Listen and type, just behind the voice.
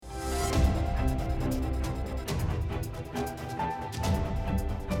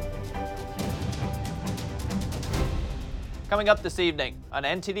Coming up this evening on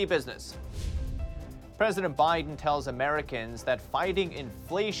NTD Business, President Biden tells Americans that fighting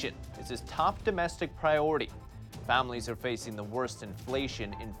inflation is his top domestic priority. Families are facing the worst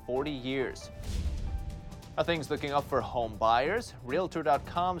inflation in 40 years. Are things looking up for home buyers?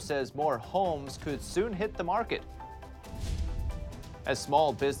 Realtor.com says more homes could soon hit the market. As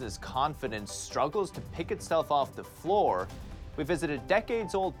small business confidence struggles to pick itself off the floor, we visited a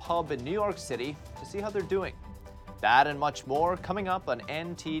decades-old pub in New York City to see how they're doing. That and much more coming up on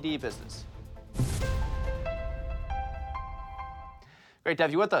NTD Business. Great to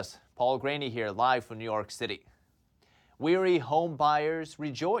have you with us. Paul Graney here, live from New York City. Weary home buyers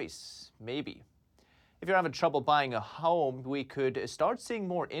rejoice, maybe. If you're having trouble buying a home, we could start seeing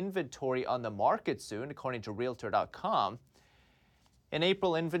more inventory on the market soon, according to Realtor.com. In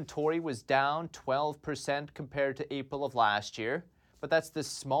April, inventory was down 12% compared to April of last year, but that's the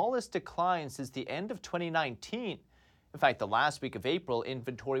smallest decline since the end of 2019. In fact, the last week of April,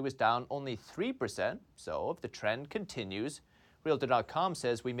 inventory was down only 3%. So if the trend continues, Realtor.com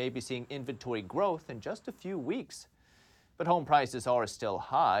says we may be seeing inventory growth in just a few weeks. But home prices are still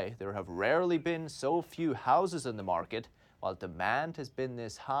high. There have rarely been so few houses in the market, while demand has been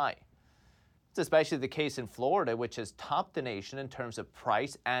this high. It's especially the case in Florida, which has topped the nation in terms of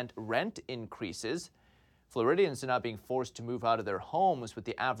price and rent increases. Floridians are now being forced to move out of their homes, with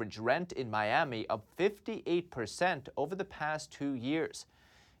the average rent in Miami up 58% over the past 2 years.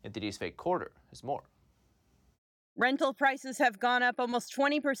 NTD's Faye Quarter has more. Rental prices have gone up almost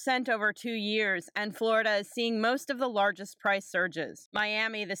 20% over 2 years, and Florida is seeing most of the largest price surges.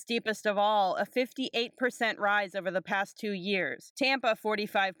 Miami, the steepest of all, a 58% rise over the past 2 years. Tampa,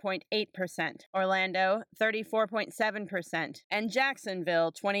 45.8%. Orlando, 34.7%. And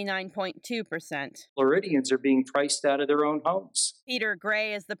Jacksonville, 29.2%. Floridians are being priced out of their own homes. Peter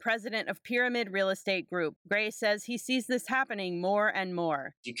Gray is the president of Pyramid Real Estate Group. Gray says he sees this happening more and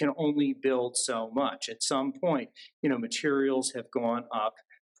more. You can only build so much. At some point, materials have gone up,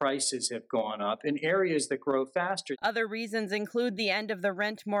 prices have gone up in areas that grow faster. Other reasons include the end of the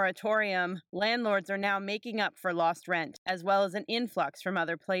rent moratorium. Landlords are now making up for lost rent, as well as an influx from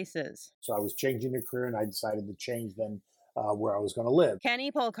other places. So I was changing a career, and I decided to change then where I was going to live.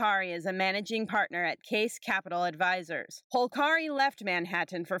 Kenny Polcari is a managing partner at Case Capital Advisors. Polcari left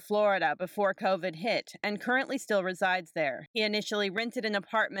Manhattan for Florida before COVID hit and currently still resides there. He initially rented an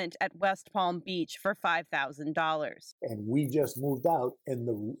apartment at West Palm Beach for $5,000. And we just moved out, and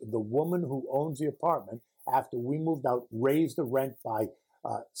the woman who owns the apartment, after we moved out, raised the rent by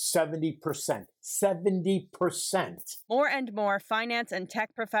 70%. 70%. More and more finance and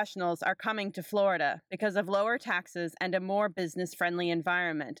tech professionals are coming to Florida because of lower taxes and a more business-friendly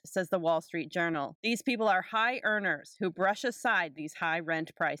environment, says the Wall Street Journal. These people are high earners who brush aside these high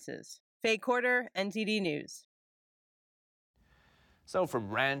rent prices. Faye Quarter, NTD News. So from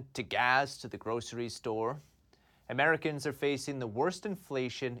rent to gas to the grocery store, Americans are facing the worst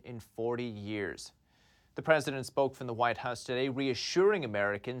inflation in 40 years. The president spoke from the White House today, reassuring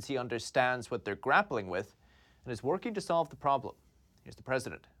Americans he understands what they're grappling with and is working to solve the problem. Here's the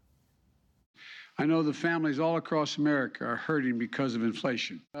president. I know the families all across America are hurting because of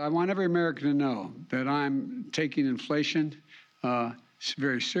inflation. I want every American to know that I'm taking inflation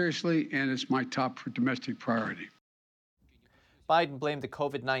very seriously, and it's my top domestic priority. Biden blamed the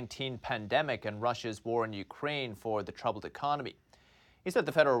COVID-19 pandemic and Russia's war in Ukraine for the troubled economy. He said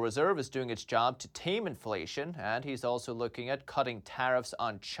the Federal Reserve is doing its job to tame inflation, and he's also looking at cutting tariffs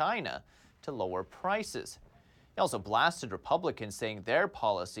on China to lower prices. He also blasted Republicans, saying their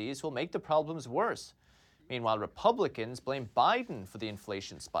policies will make the problems worse. Meanwhile, Republicans blame Biden for the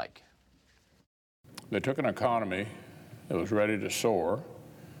inflation spike. They took an economy that was ready to soar,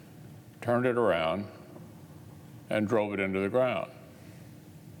 turned it around, and drove it into the ground.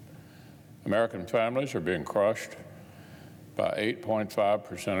 American families are being crushed by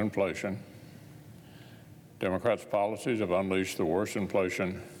 8.5% inflation. Democrats' policies have unleashed the worst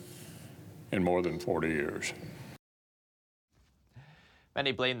inflation in more than 40 years.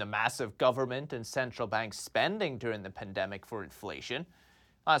 Many blame the massive government and central bank spending during the pandemic for inflation.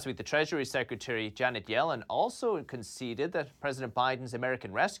 Last week, the Treasury Secretary Janet Yellen also conceded that President Biden's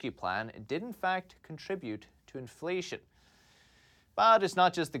American Rescue Plan did in fact contribute to inflation. But it's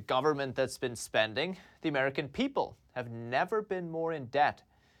not just the government that's been spending. The American people have never been more in debt.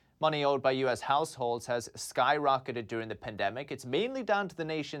 Money owed by U.S. households has skyrocketed during the pandemic. It's mainly down to the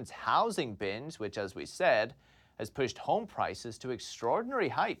nation's housing binge, which, as we said, has pushed home prices to extraordinary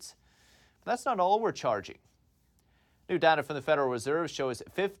heights. But that's not all we're charging. New data from the Federal Reserve shows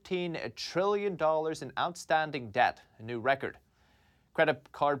 $15 trillion in outstanding debt, a new record.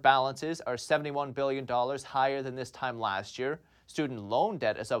 Credit card balances are $71 billion higher than this time last year. Student loan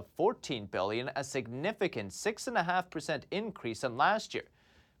debt is up $14 billion, a significant 6.5% increase on last year,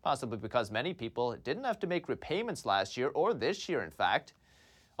 possibly because many people didn't have to make repayments last year or this year, in fact.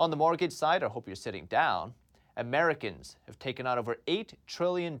 On the mortgage side, I hope you're sitting down. Americans have taken out over $8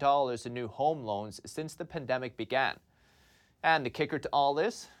 trillion in new home loans since the pandemic began. And the kicker to all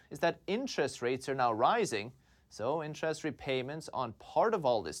this is that interest rates are now rising, so interest repayments on part of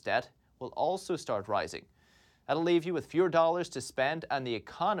all this debt will also start rising. That'll leave you with fewer dollars to spend and the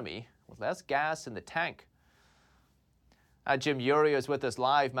economy with less gas in the tank. Jim Urio is with us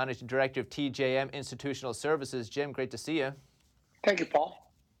live, Managing Director of TJM Institutional Services. Jim, great to see you. Thank you, Paul.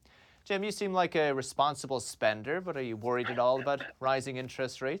 Jim, you seem like a responsible spender, but are you worried at all about rising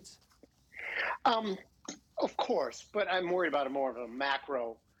interest rates? Of course, but I'm worried about more of a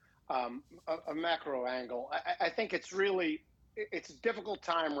macro angle. I think it's a difficult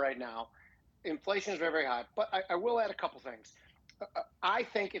time right now. Inflation is very, very high, but I will add a couple things. I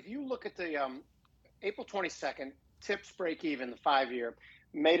think if you look at the April 22nd, TIPS break even, the 5-year,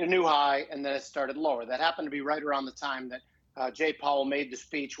 made a new high and then it started lower. That happened to be right around the time that Jay Powell made the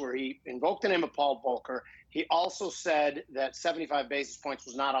speech where he invoked the name of Paul Volcker. He also said that 75 basis points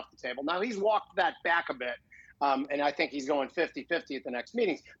was not off the table. Now, he's walked that back a bit, and I think he's going 50-50 at the next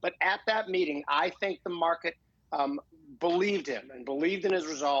meetings. But at that meeting, I think the market believed him and believed in his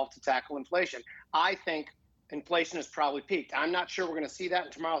resolve to tackle inflation. I think inflation has probably peaked. I'm not sure we're going to see that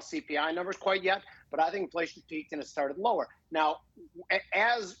in tomorrow's CPI numbers quite yet, but I think inflation peaked and it started lower. Now,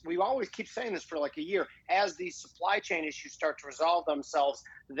 as we always keep saying this for like a year, as these supply chain issues start to resolve themselves,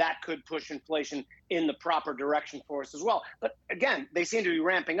 that could push inflation in the proper direction for us as well. But again, they seem to be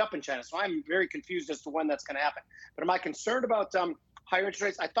ramping up in China, so I'm very confused as to when that's going to happen. But am I concerned about higher interest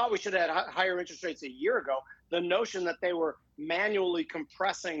rates? I thought we should have had higher interest rates a year ago. The notion that they were manually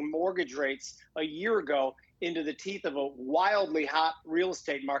compressing mortgage rates a year ago into the teeth of a wildly hot real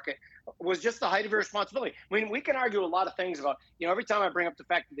estate market was just the height of irresponsibility. I mean, we can argue a lot of things about, every time I bring up the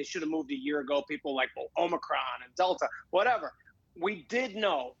fact that they should have moved a year ago, people are like, well, Omicron and Delta, whatever. We did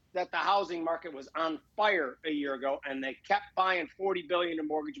know that the housing market was on fire a year ago, and they kept buying $40 billion in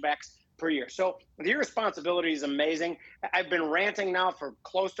mortgage backs per year. So the irresponsibility is amazing. I've been ranting now for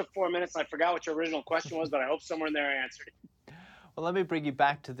close to 4 minutes. I forgot what your original question was, but I hope somewhere in there I answered it. Well, let me bring you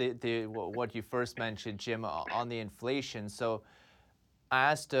back to what you first mentioned, Jim, on the inflation. So I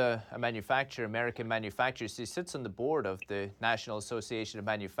asked a manufacturer, American Manufacturers, he sits on the board of the National Association of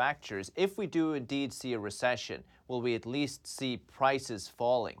Manufacturers. If we do indeed see a recession, will we at least see prices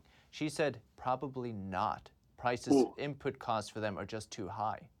falling? She said, probably not. Prices, input costs for them are just too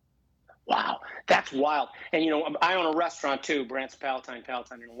high. Wow, that's wild. And, I own a restaurant too, Brant's Palatine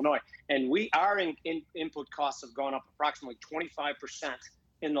in Illinois. And our input costs have gone up approximately 25%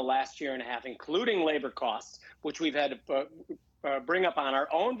 in the last year and a half, including labor costs, which we've had to bring up on our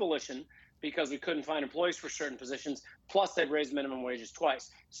own volition because we couldn't find employees for certain positions. Plus, they've raised minimum wages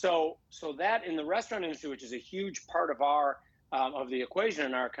twice. So that in the restaurant industry, which is a huge part of our of the equation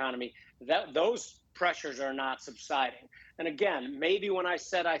in our economy, that those pressures are not subsiding. And again, maybe when I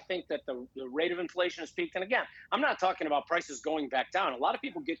said I think that the rate of inflation has peaked, and again, I'm not talking about prices going back down. A lot of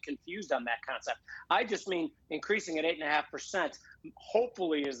people get confused on that concept. I just mean increasing at 8.5%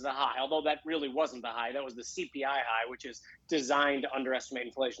 hopefully is the high, although that really wasn't the high. That was the CPI high, which is designed to underestimate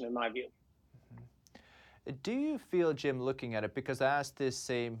inflation in my view. Do you feel, Jim, looking at it, because I asked this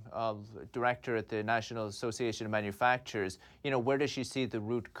same director at the National Association of Manufacturers, where does she see the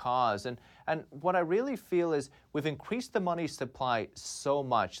root cause? And what I really feel is we've increased the money supply so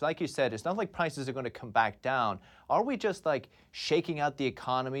much. Like you said, it's not like prices are going to come back down. Are we just like shaking out the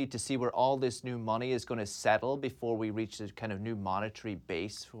economy to see where all this new money is going to settle before we reach this kind of new monetary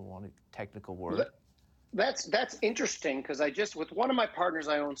base, for one technical word? That's interesting because with one of my partners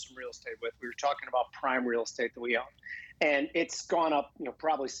I own some real estate with, we were talking about prime real estate that we own. And it's gone up,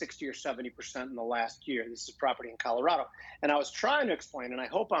 probably 60 or 70% in the last year. This is property in Colorado. And I was trying to explain, and I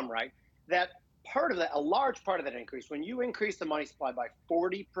hope I'm right, that a large part of that increase, when you increase the money supply by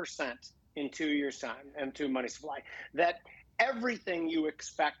 40% in 2 years' time, M2 money supply, that everything you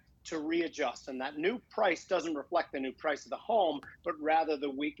expect to readjust, and that new price doesn't reflect the new price of the home, but rather the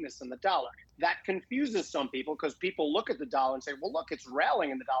weakness in the dollar. That confuses some people because people look at the dollar and say, well, look, it's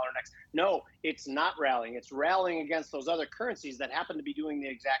rallying in the dollar index. No, it's not rallying. It's rallying against those other currencies that happen to be doing the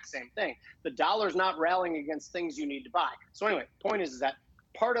exact same thing. The dollar's not rallying against things you need to buy. So anyway, point is that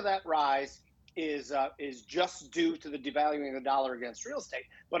part of that rise is just due to the devaluing of the dollar against real estate.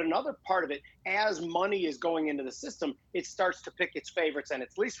 But another part of it, as money is going into the system, it starts to pick its favorites and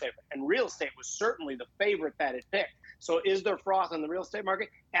its least favorite. And real estate was certainly the favorite that it picked. So is there froth in the real estate market?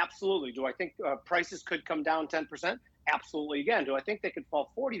 Absolutely. Do I think prices could come down 10%? Absolutely. Again, do I think they could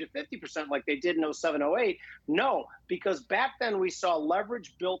fall 40 to 50% like they did in 07, 08? No, because back then we saw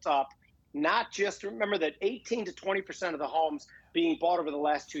leverage built up. Not just, remember that 18 to 20% of the homes being bought over the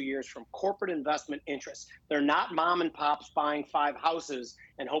last 2 years from corporate investment interests. They're not mom and pops buying 5 houses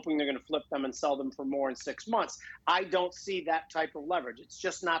and hoping they're going to flip them and sell them for more in 6 months. I don't see that type of leverage. It's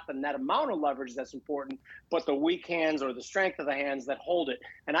just not the net amount of leverage that's important, but the weak hands or the strength of the hands that hold it.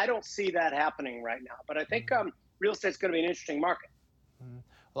 And I don't see that happening right now. But I think real estate's going to be an interesting market.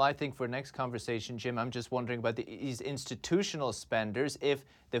 Well, I think for next conversation, Jim, I'm just wondering about these institutional spenders. If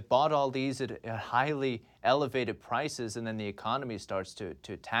they've bought all these at highly elevated prices and then the economy starts to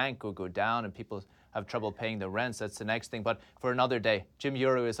tank or go down and people have trouble paying the rents, that's the next thing. But for another day, Jim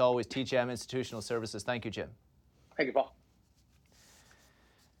Uru, as always, TGM Institutional Services. Thank you, Jim. Thank you, Paul.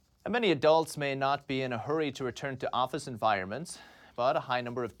 And many adults may not be in a hurry to return to office environments, but a high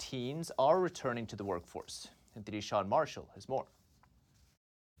number of teens are returning to the workforce. NTD's Sean Marshall has more.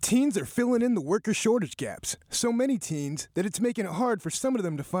 Teens are filling in the worker shortage gaps. So many teens that it's making it hard for some of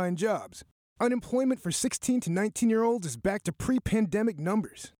them to find jobs. Unemployment for 16 to 19-year-olds is back to pre-pandemic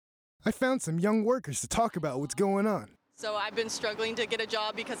numbers. I found some young workers to talk about what's going on. So I've been struggling to get a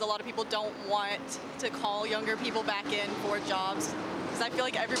job because a lot of people don't want to call younger people back in for jobs. Because I feel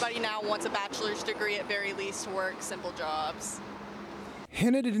like everybody now wants a bachelor's degree at very least to work simple jobs.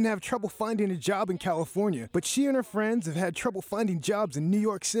 Hannah didn't have trouble finding a job in California, but she and her friends have had trouble finding jobs in New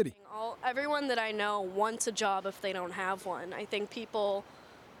York City. Everyone that I know wants a job if they don't have one. I think people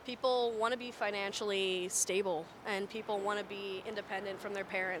want to be financially stable and people want to be independent from their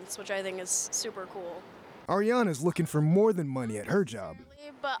parents, which I think is super cool. Ariana's looking for more than money at her job.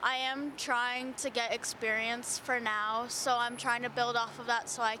 But I am trying to get experience for now, so I'm trying to build off of that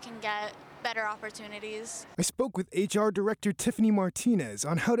so I can get better opportunities. I spoke with HR Director Tiffany Martinez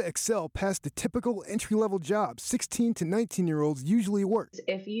on how to excel past the typical entry-level jobs 16 to 19-year-olds usually work.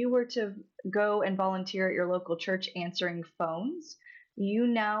 If you were to go and volunteer at your local church answering phones, you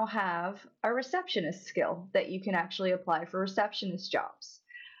now have a receptionist skill that you can actually apply for receptionist jobs.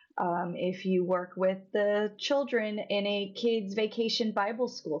 If you work with the children in a kids' vacation Bible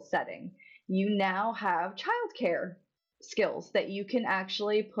school setting, you now have childcare skills that you can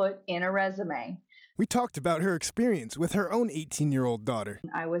actually put in a resume. We talked about her experience with her own 18-year-old daughter.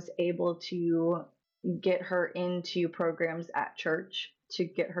 I was able to get her into programs at church to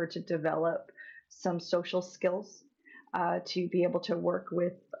get her to develop some social skills, to be able to work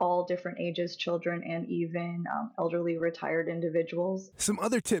with all different ages, children, and even elderly retired individuals. Some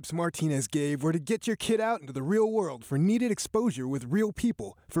other tips Martinez gave were to get your kid out into the real world for needed exposure with real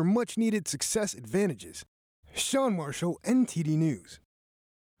people for much-needed success advantages. Sean Marshall, NTD News.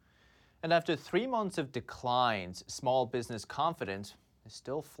 And after 3 months of declines, small business confidence is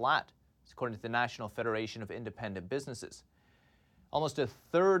still flat, according to the National Federation of Independent Businesses. Almost a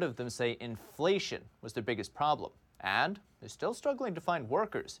third of them say inflation was their biggest problem, and they're still struggling to find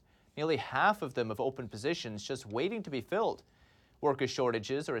workers. Nearly half of them have open positions just waiting to be filled. Worker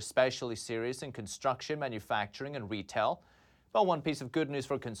shortages are especially serious in construction, manufacturing, and retail. But one piece of good news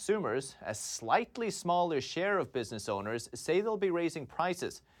for consumers, a slightly smaller share of business owners say they'll be raising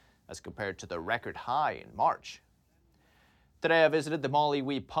prices as compared to the record high in March. Today I visited the Molly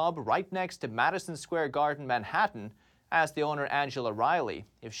Wee pub right next to Madison Square Garden, Manhattan, asked the owner Angela Riley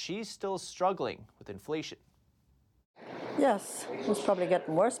if she's still struggling with inflation. Yes, it's probably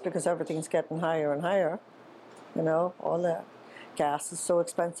getting worse because everything's getting higher and higher. You know, all the gas is so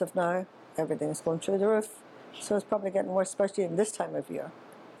expensive now, everything's going through the roof. So it's probably getting worse, especially in this time of year.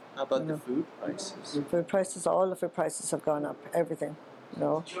 How about the food prices? Food prices, all the food prices have gone up, everything. You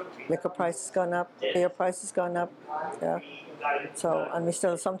know, liquor prices gone up, beer prices gone up, yeah. So,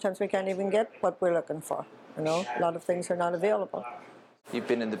 and sometimes we can't even get what we're looking for. You know, a lot of things are not available. You've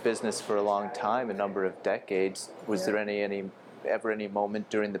been in the business for a long time, a number of decades. Was there ever any moment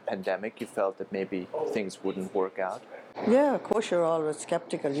during the pandemic you felt that maybe things wouldn't work out? Yeah, of course you're always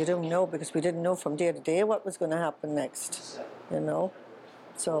skeptical. You don't know because we didn't know from day to day what was going to happen next, you know.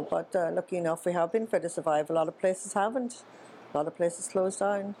 So, but lucky enough we have been fit to survive. A lot of places haven't. A lot of places closed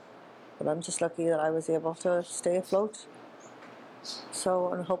down. But I'm just lucky that I was able to stay afloat.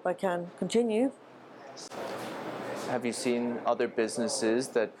 So, and I hope I can continue. Have you seen other businesses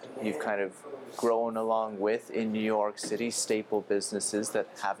that you've kind of grown along with in New York City, staple businesses that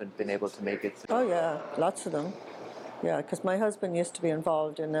haven't been able to make it through? Oh yeah, lots of them. Yeah, because my husband used to be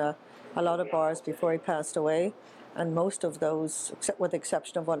involved in a lot of bars before he passed away, and most of those, except with the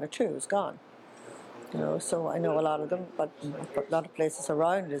exception of one or two, is gone. You know, so I know a lot of them, but a lot of places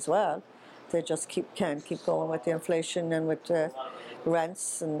around as well. They just can't keep going with the inflation and with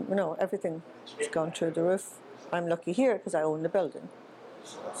rents, and you know, everything has gone through the roof. I'm lucky here because I own the building,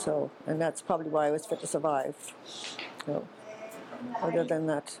 so, and that's probably why I was fit to survive. So, other than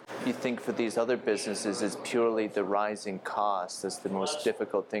that. You think for these other businesses, it's purely the rising costs that's the most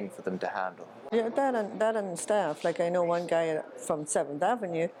difficult thing for them to handle? Yeah, that and staff. Like I know one guy from 7th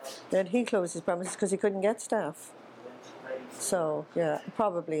Avenue that he closed his premises because he couldn't get staff. So yeah,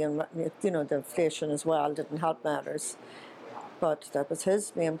 probably, and you know, the inflation as well didn't help matters. But that was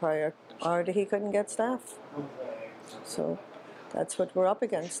his main priority. He couldn't get staff. So that's what we're up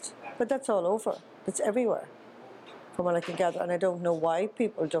against. But that's all over. It's everywhere, from what I can gather. And I don't know why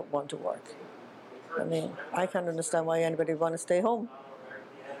people don't want to work. I mean, I can't understand why anybody would want to stay home.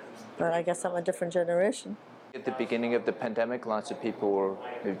 But I guess I'm a different generation. At the beginning of the pandemic, lots of people were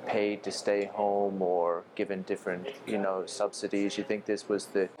paid to stay home or given different, you know, subsidies. You think this was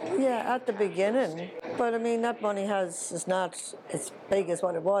the... Yeah, at the beginning. But I mean, that money is not as big as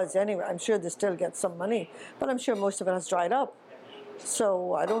what it was anyway. I'm sure they still get some money, but I'm sure most of it has dried up.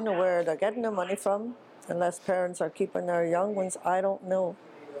 So I don't know where they're getting the money from, unless parents are keeping their young ones. I don't know.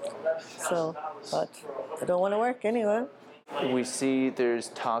 So, but I don't want to work anyway. We see there's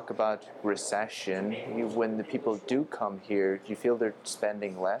talk about recession. When the people do come here, do you feel they're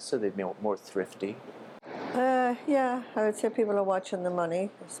spending less or they're more thrifty? Yeah, I would say people are watching the money,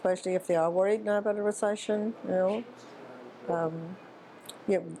 especially if they are worried now about a recession, you know.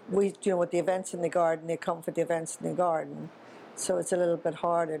 Yeah, you know, with the events in the garden, they come for the events in the garden. So it's a little bit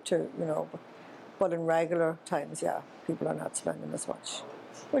harder to, you know, but in regular times, yeah, people are not spending as much.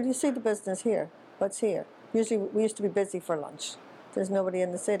 Well, you see the business here. What's here? Usually we used to be busy for lunch. There's nobody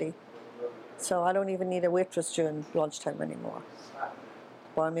in the city. So I don't even need a waitress during lunchtime anymore.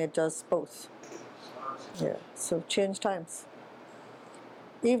 Barmaid does both. Yeah, so change times.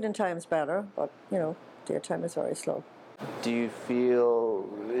 Evening time's better, but, you know, daytime is very slow. Do you feel,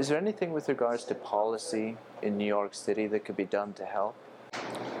 is there anything with regards to policy in New York City that could be done to help?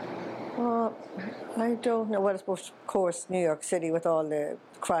 Well, I don't know. Well, I suppose, of course, New York City with all the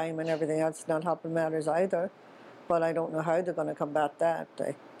crime and everything else, not helping matters either. But I don't know how they're going to combat that.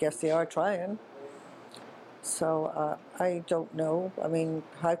 I guess they are trying. So I don't know. I mean,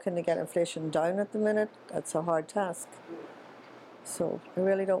 how can they get inflation down at the minute? That's a hard task. So I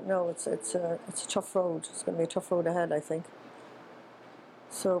really don't know. It's a tough road. It's going to be a tough road ahead, I think.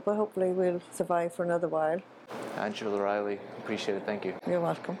 So, but hopefully we'll survive for another while. Angela Riley, appreciate it. Thank you. You're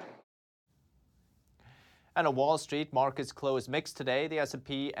welcome. And on Wall Street, markets closed mixed today. The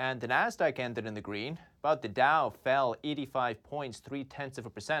S&P and the Nasdaq ended in the green, but the Dow fell 85 points,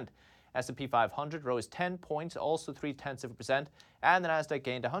 0.3%. S&P 500 rose 10 points, also 0.3%, and the Nasdaq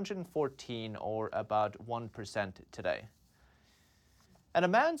gained 114, or about 1% today. And a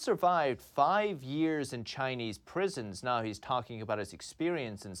man survived 5 years in Chinese prisons. Now he's talking about his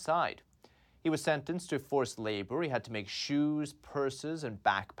experience inside. He was sentenced to forced labor. He had to make shoes, purses, and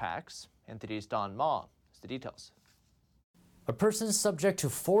backpacks. NTD's Don Ma has the details. A person subject to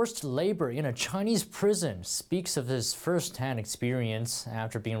forced labor in a Chinese prison speaks of his first-hand experience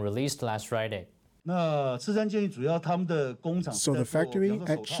after being released last Friday. So the factory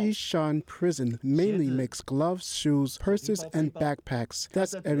at Qishan Prison mainly makes gloves, shoes, purses, and backpacks.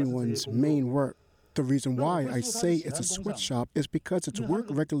 That's everyone's main work. The reason why I say it's a sweatshop is because its work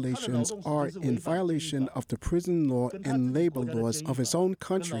regulations are in violation of the prison law and labor laws of his own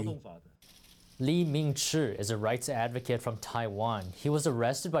country. Li Mingchi is a rights advocate from Taiwan. He was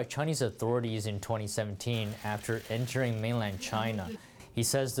arrested by Chinese authorities in 2017 after entering mainland China. He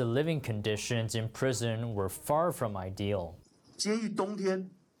says the living conditions in prison were far from ideal.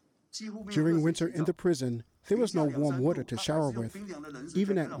 During winter in the prison, there was no warm water to shower with.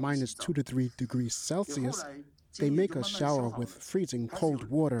 Even at minus 2 to 3 degrees Celsius, they make us shower with freezing cold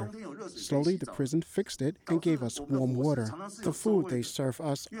water. Slowly, the prison fixed it and gave us warm water. The food they serve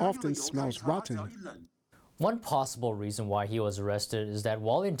us often smells rotten. One possible reason why he was arrested is that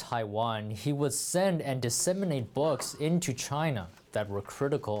while in Taiwan, he would send and disseminate books into China that were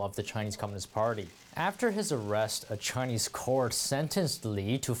critical of the Chinese Communist Party. After his arrest, a Chinese court sentenced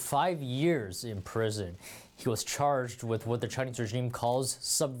Li to 5 years in prison. He was charged with what the Chinese regime calls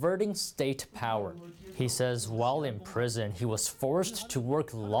subverting state power. He says while in prison, he was forced to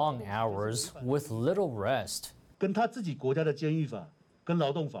work long hours with little rest.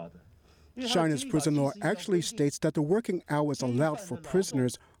 China's prison law actually states that the working hours allowed for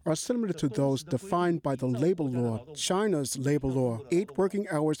prisoners are similar to those defined by the labor law, China's labor law, 8 working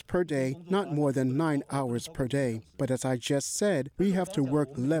hours per day, not more than 9 hours per day. But as I just said, we have to work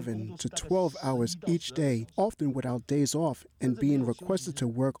 11 to 12 hours each day, often without days off, and being requested to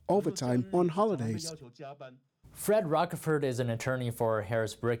work overtime on holidays. Fred Rockeford is an attorney for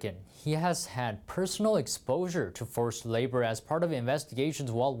Harris Bricken. He has had personal exposure to forced labor as part of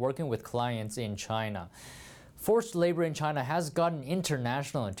investigations while working with clients in China. Forced labor in China has gotten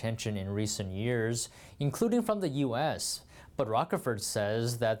international attention in recent years, including from the U.S. But Rockeford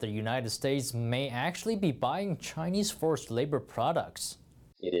says that the United States may actually be buying Chinese forced labor products.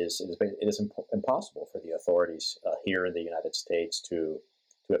 It is impossible for the authorities here in the United States to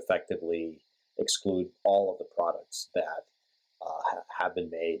effectively exclude all of the products that have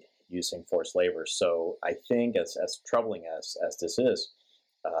been made using forced labor. So I think, as troubling as this is,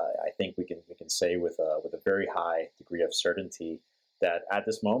 I think we can say with a very high degree of certainty that at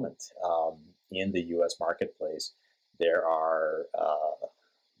this moment in the U.S. marketplace, there are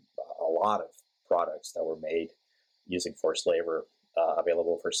a lot of products that were made using forced labor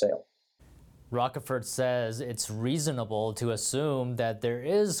available for sale. Rockeford says it's reasonable to assume that there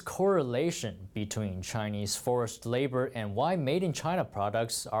is correlation between Chinese forced labor and why made-in-China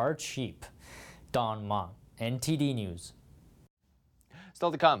products are cheap. Don Ma, NTD News.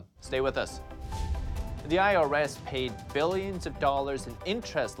 Still to come. Stay with us. The IRS paid billions of dollars in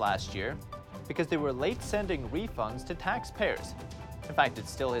interest last year because they were late sending refunds to taxpayers. In fact, it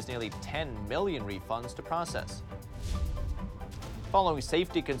still has nearly 10 million refunds to process. Following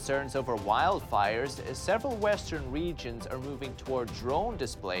safety concerns over wildfires, several western regions are moving toward drone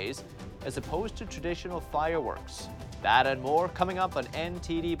displays as opposed to traditional fireworks. That and more coming up on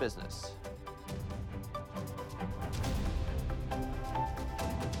NTD Business.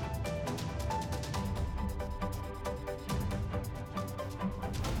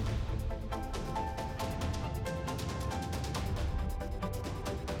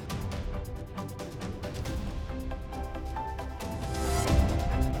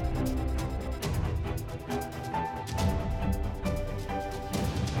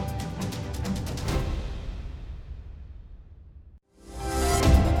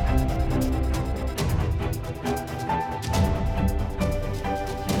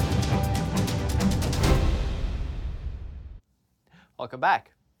 Welcome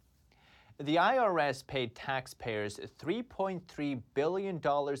back. The IRS paid taxpayers $3.3 billion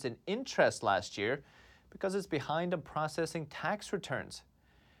in interest last year because it's behind on processing tax returns.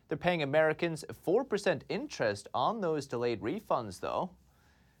 They're paying Americans 4% interest on those delayed refunds, though.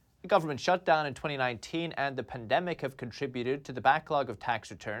 The government shutdown in 2019 and the pandemic have contributed to the backlog of tax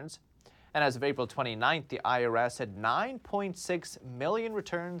returns. And as of April 29th, the IRS had 9.6 million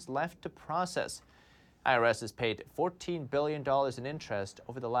returns left to process. IRS has paid $14 billion in interest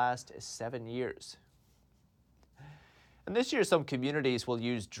over the last 7 years. And this year, some communities will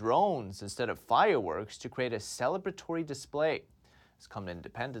use drones instead of fireworks to create a celebratory display. It's come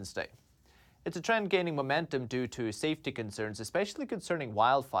Independence Day. It's a trend gaining momentum due to safety concerns, especially concerning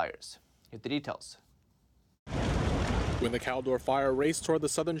wildfires. Here's the details. When the Caldor fire raced toward the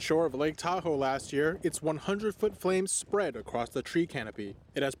southern shore of Lake Tahoe last year, its 100-foot flames spread across the tree canopy.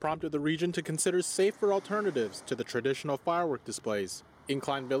 It has prompted the region to consider safer alternatives to the traditional firework displays.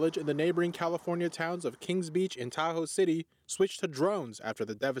 Incline Village and the neighboring California towns of Kings Beach and Tahoe City switched to drones after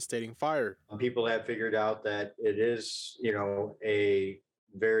the devastating fire. People have figured out that it is, a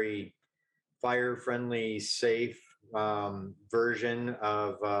very fire-friendly, safe version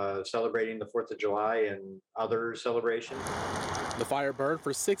of celebrating the 4th of July and other celebrations. The fire burned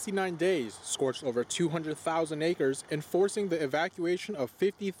for 69 days, scorched over 200,000 acres, and forcing the evacuation of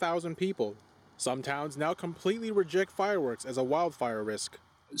 50,000 people. Some towns now completely reject fireworks as a wildfire risk.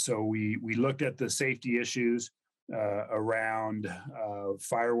 So we looked at the safety issues around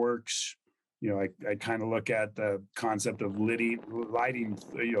fireworks. I kind of look at the concept of lighting,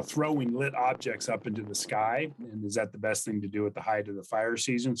 throwing lit objects up into the sky. And is that the best thing to do at the height of the fire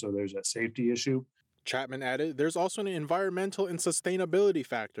season? So there's that safety issue. Chapman added, there's also an environmental and sustainability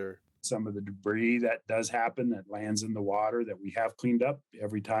factor. Some of the debris that does happen that lands in the water that we have cleaned up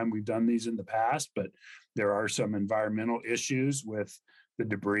every time we've done these in the past, but there are some environmental issues with the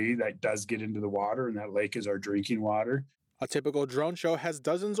debris that does get into the water, and that lake is our drinking water. A typical drone show has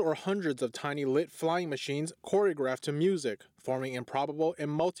dozens or hundreds of tiny lit flying machines choreographed to music, forming improbable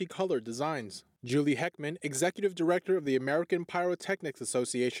and multicolored designs. Julie Heckman, executive director of the American Pyrotechnics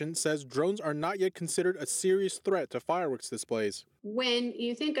Association, says drones are not yet considered a serious threat to fireworks displays. When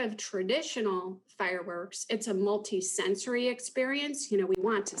you think of traditional fireworks, it's a multi-sensory experience. We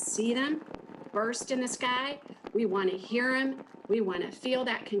want to see them. burst in the sky. We want to hear them. We want to feel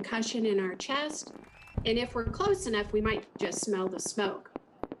that concussion in our chest. And if we're close enough, we might just smell the smoke.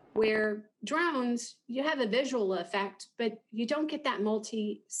 Where drones, you have a visual effect, but you don't get that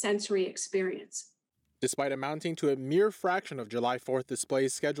multi-sensory experience. Despite amounting to a mere fraction of July 4th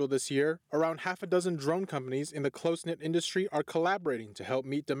displays scheduled this year, around half a dozen drone companies in the close-knit industry are collaborating to help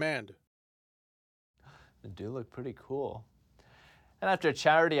meet demand. They do look pretty cool. And after a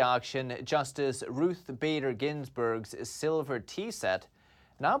charity auction, Justice Ruth Bader Ginsburg's silver tea set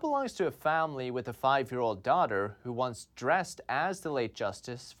now belongs to a family with a 5-year-old daughter who once dressed as the late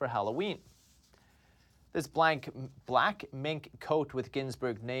Justice for Halloween. This black mink coat with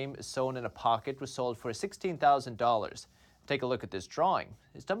Ginsburg name sewn in a pocket was sold for $16,000. Take a look at this drawing.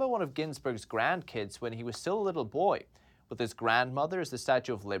 It's done by one of Ginsburg's grandkids when he was still a little boy. With his grandmother is the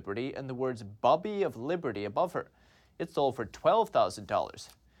Statue of Liberty and the words Bubby of Liberty above her. It sold for $12,000.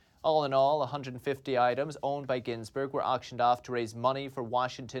 All in all, 150 items owned by Ginsburg were auctioned off to raise money for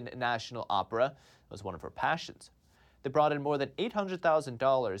Washington National Opera. It was one of her passions. They brought in more than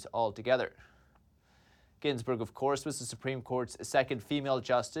 $800,000 altogether. Ginsburg, of course, was the Supreme Court's second female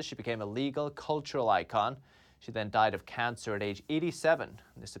justice. She became a legal, cultural icon. She then died of cancer at age 87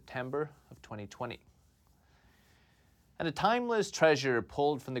 in September of 2020. And a timeless treasure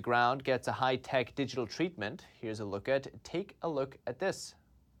pulled from the ground gets a high-tech digital treatment. Take a look at this.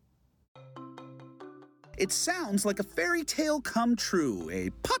 It sounds like a fairy tale come true,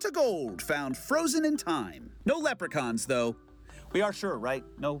 a pot of gold found frozen in time. No leprechauns, though. We are sure, right?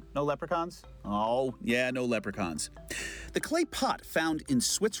 No leprechauns? Oh, yeah, no leprechauns. The clay pot found in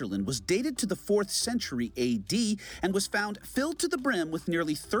Switzerland was dated to the 4th century AD and was found filled to the brim with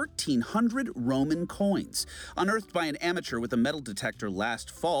nearly 1,300 Roman coins. Unearthed by an amateur with a metal detector last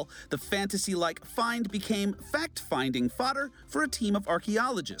fall, the fantasy-like find became fact-finding fodder for a team of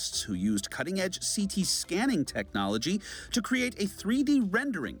archaeologists who used cutting-edge CT scanning technology to create a 3D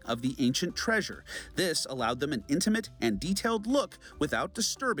rendering of the ancient treasure. This allowed them an intimate and detailed look without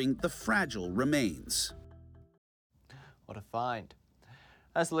disturbing the fragile remains. What a find.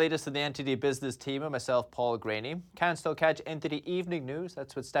 That's the latest in the NTD Business team and myself, Paul Graney. Can still catch NTD Evening News.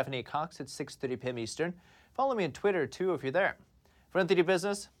 That's with Stephanie Cox at 6:30 p.m. Eastern. Follow me on Twitter, too, if you're there. For NTD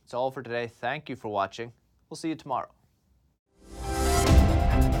Business, it's all for today. Thank you for watching. We'll see you tomorrow.